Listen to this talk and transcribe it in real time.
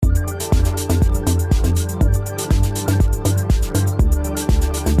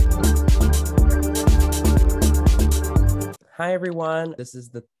Hi, everyone. This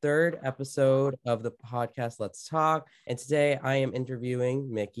is the third episode of the podcast, Let's Talk. And today I am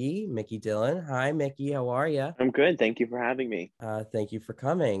interviewing Mickey Dillon. Hi, Mickey. How are you? I'm good. Thank you for having me. Thank you for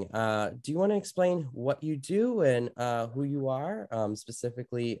coming. Do you want to explain what you do and who you are,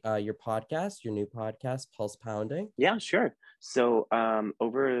 specifically your podcast, your new podcast, Pulse Pounding? Yeah, sure.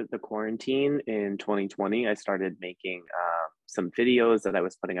 Over the quarantine in 2020, I started making some videos that I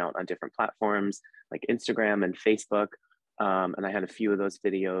was putting out on different platforms like Instagram and Facebook. And I had a few of those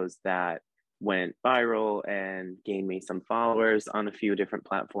videos that went viral and gained me some followers on a few different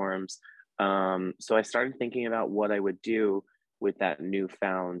platforms. So I started thinking about what I would do with that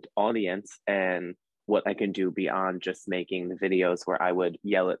newfound audience and what I can do beyond just making the videos where I would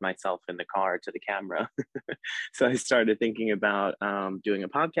yell at myself in the car to the camera. So I started thinking about doing a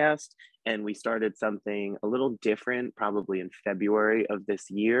podcast, and we started something a little different probably in February of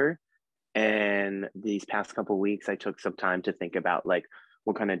this year. And these past couple of weeks, I took some time to think about like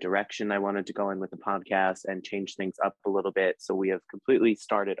what kind of direction I wanted to go in with the podcast and change things up a little bit. So we have completely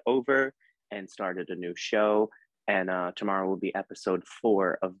started over and started a new show. And tomorrow will be episode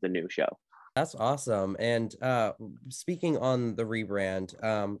 4 of the new show. That's awesome. And speaking on the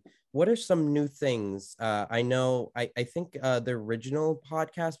rebrand, what are some new things? I think the original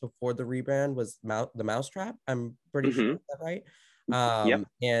podcast before the rebrand was TheMouseTrap. I'm pretty sure, Mm-hmm. is that right? Yep.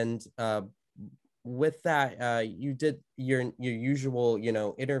 And with that, you did your usual,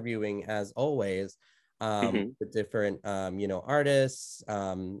 interviewing as always, Mm-hmm. with different, artists,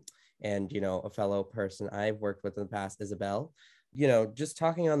 and, a fellow person I've worked with in the past, Isabel. Just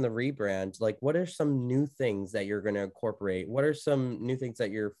talking on the rebrand, like what are some new things that you're going to incorporate? What are some new things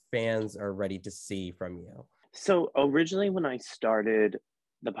that your fans are ready to see from you? So originally, when I started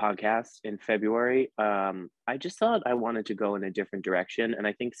the podcast in February, I just thought I wanted to go in a different direction. And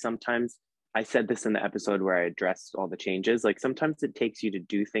I think sometimes I said this in the episode where I addressed all the changes. Like sometimes it takes you to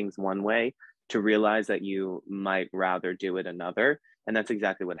do things one way to realize that you might rather do it another. And that's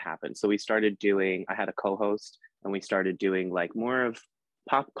exactly what happened. So we started doing, I had a co host, and we started doing like more of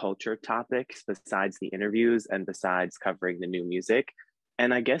pop culture topics besides the interviews and besides covering the new music.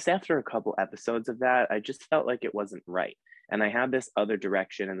 And I guess after a couple episodes of that, I just felt like it wasn't right. And I had this other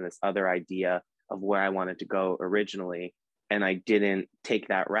direction and this other idea of where I wanted to go originally. And I didn't take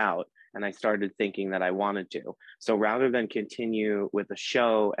that route. And I started thinking that I wanted to. So rather than continue with a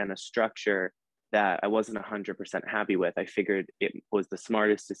show and a structure that I wasn't 100% happy with, I figured it was the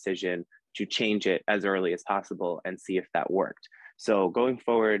smartest decision to change it as early as possible and see if that worked. So going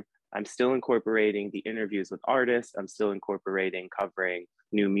forward, I'm still incorporating the interviews with artists. I'm still incorporating covering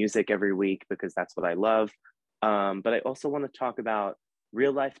new music every week because that's what I love. But I also want to talk about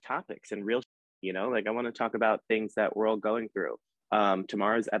real life topics and real, like I want to talk about things that we're all going through.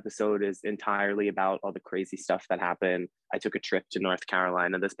 Tomorrow's episode is entirely about all the crazy stuff that happened. I took a trip to North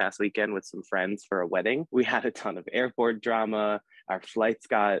Carolina this past weekend with some friends for a wedding. We had a ton of airport drama. Our flights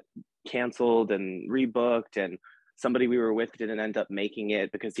got canceled and rebooked, and somebody we were with didn't end up making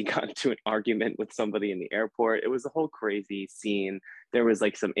it because he got into an argument with somebody in the airport. It was a whole crazy scene. There was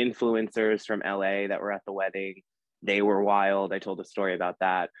like some influencers from LA that were at the wedding. They were wild. I told a story about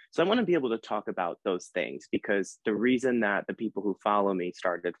that. So I want to be able to talk about those things because the reason that the people who follow me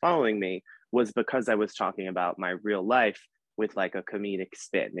started following me was because I was talking about my real life with like a comedic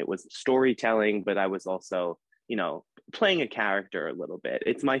spin. It was storytelling, but I was also, playing a character a little bit.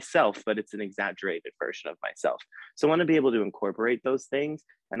 It's myself, but it's an exaggerated version of myself. So I want to be able to incorporate those things.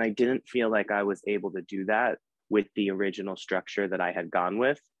 And I didn't feel like I was able to do that with the original structure that I had gone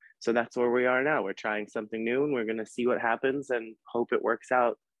with. So that's where we are now. We're trying something new and we're going to see what happens and hope it works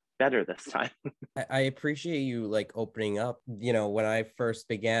out better this time. I appreciate you like opening up. When I first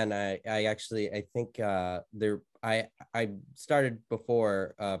began, I think I started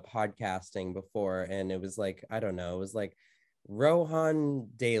before podcasting before, and it was like, I don't know, it was like Rohan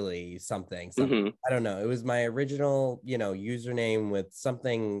Daily something. Mm-hmm. I don't know. It was my original, username with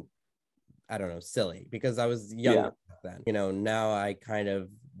something, I don't know, silly because I was younger back then. Now I kind of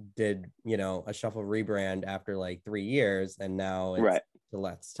did, a shuffle rebrand after like 3 years, and now it's Right. the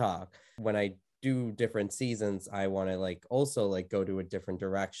Let's Talk. When I do different seasons, I want to like also like go to a different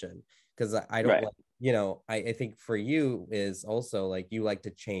direction because I don't Right. like, I think for you is also like you like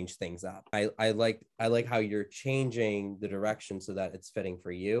to change things up. I like how you're changing the direction so that it's fitting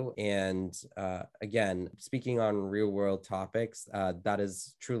for you. And again, speaking on real world topics, that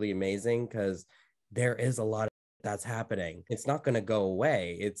is truly amazing because there is a lot of that's happening. It's not going to go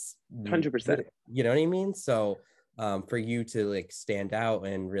away. It's 100%. you know what I mean? So for you to like stand out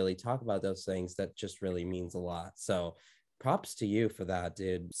and really talk about those things, that just really means a lot. So props to you for that,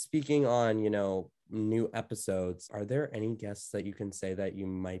 dude. Speaking on, new episodes, are there any guests that you can say that you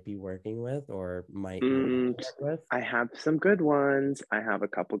might be working with or might want to Mm, work with? I have some good ones. I have a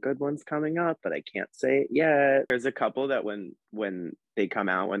couple good ones coming up, but I can't say it yet. There's a couple that when they come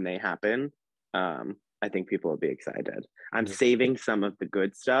out, when they happen, I think people will be excited. I'm Yeah. saving some of the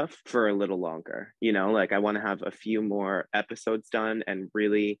good stuff for a little longer. Like I want to have a few more episodes done and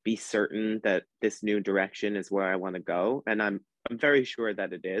really be certain that this new direction is where I want to go. And I'm very sure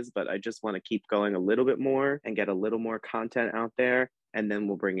that it is, but I just want to keep going a little bit more and get a little more content out there, and then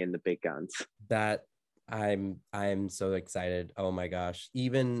we'll bring in the big guns. That I'm so excited. Oh my gosh.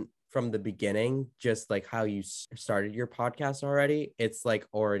 Even from the beginning, just like how you started your podcast already, it's like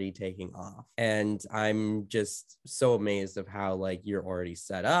already taking off. And I'm just so amazed of how like you're already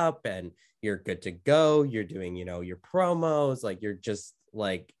set up and you're good to go. You're doing, your promos, like you're just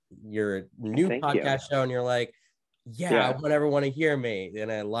like your new Thank you. podcast show and you're like, yeah, Yeah. whatever want to hear me. And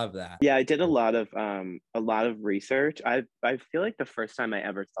I love that. Yeah, I did a lot of research. I feel like the first time I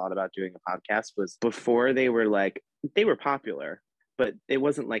ever thought about doing a podcast was before they were popular, but it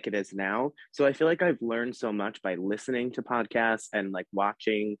wasn't like it is now. So I feel like I've learned so much by listening to podcasts and like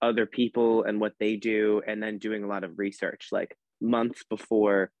watching other people and what they do, and then doing a lot of research. Like months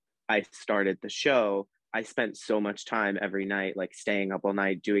before I started the show, I spent so much time every night, like staying up all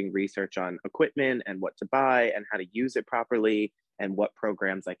night doing research on equipment and what to buy and how to use it properly and what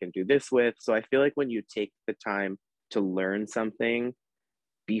programs I can do this with. So I feel like when you take the time to learn something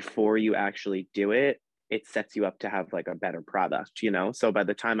before you actually do it, it sets you up to have like a better product. So by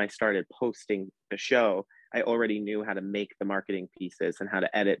the time I started posting the show, I already knew how to make the marketing pieces and how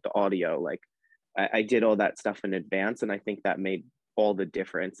to edit the audio. Like I did all that stuff in advance, and I think that made all the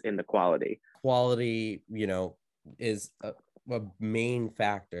difference in the quality. Quality, is a main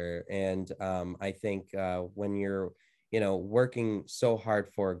factor. And I think when you're, working so hard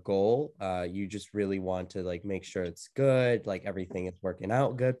for a goal, you just really want to like make sure it's good, like everything is working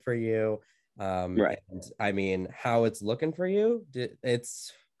out good for you. Right. And I mean, how it's looking for you,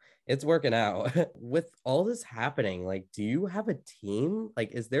 it's working out. With all this happening, like, do you have a team?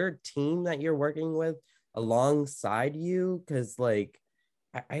 Like, is there a team that you're working with alongside you? Because like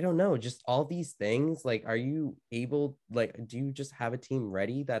I don't know, just all these things. Like, are you able, like, do you just have a team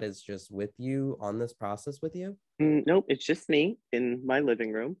ready that is just with you on this process with you? Nope, it's just me in my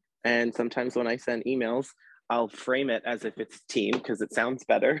living room. And sometimes when I send emails, I'll frame it as if it's team because it sounds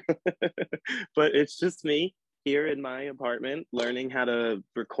better. But it's just me here in my apartment learning how to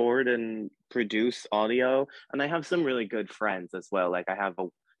record and produce audio. And I have some really good friends as well. Like I have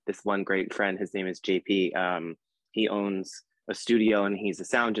this one great friend, his name is JP. He owns a studio and he's a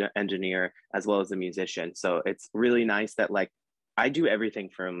sound engineer as well as a musician. So it's really nice that like I do everything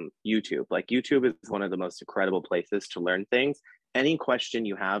from YouTube. Like YouTube is one of the most incredible places to learn things. Any question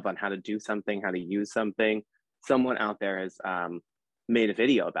you have on how to do something, how to use something, someone out there has made a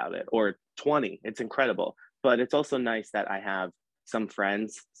video about it, or 20. It's incredible. But it's also nice that I have some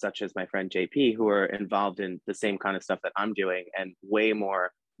friends, such as my friend JP, who are involved in the same kind of stuff that I'm doing and way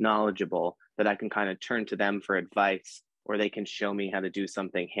more knowledgeable, that I can kind of turn to them for advice, or they can show me how to do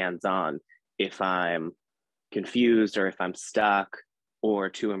something hands on if I'm confused or if I'm stuck, or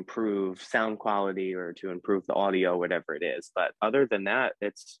to improve sound quality or to improve the audio, whatever it is. But other than that,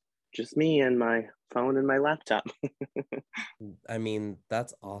 it's just me and my phone and my laptop. I mean,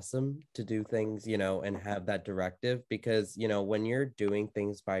 that's awesome to do things, and have that directive because, when you're doing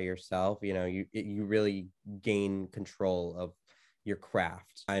things by yourself, you really gain control of your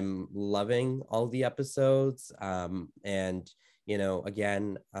craft. I'm loving all the episodes. And,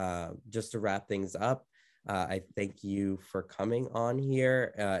 again, just to wrap things up, I thank you for coming on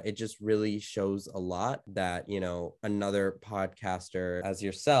here. It just really shows a lot that, another podcaster as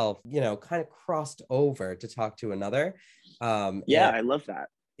yourself, kind of crossed over to talk to another. Yeah, And I love that.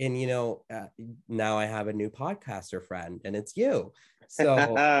 now I have a new podcaster friend and it's you.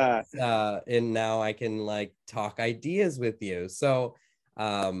 So and now I can like talk ideas with you. So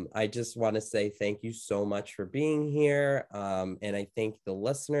I just want to say thank you so much for being here. And I thank the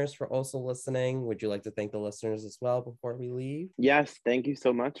listeners for also listening. Would you like to thank the listeners as well before we leave? Yes, thank you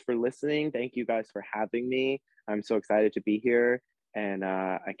so much for listening. Thank you guys for having me. I'm so excited to be here. And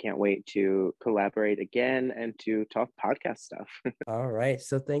I can't wait to collaborate again and to talk podcast stuff. All right.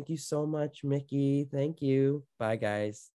 So thank you so much, Mickey. Thank you. Bye, guys.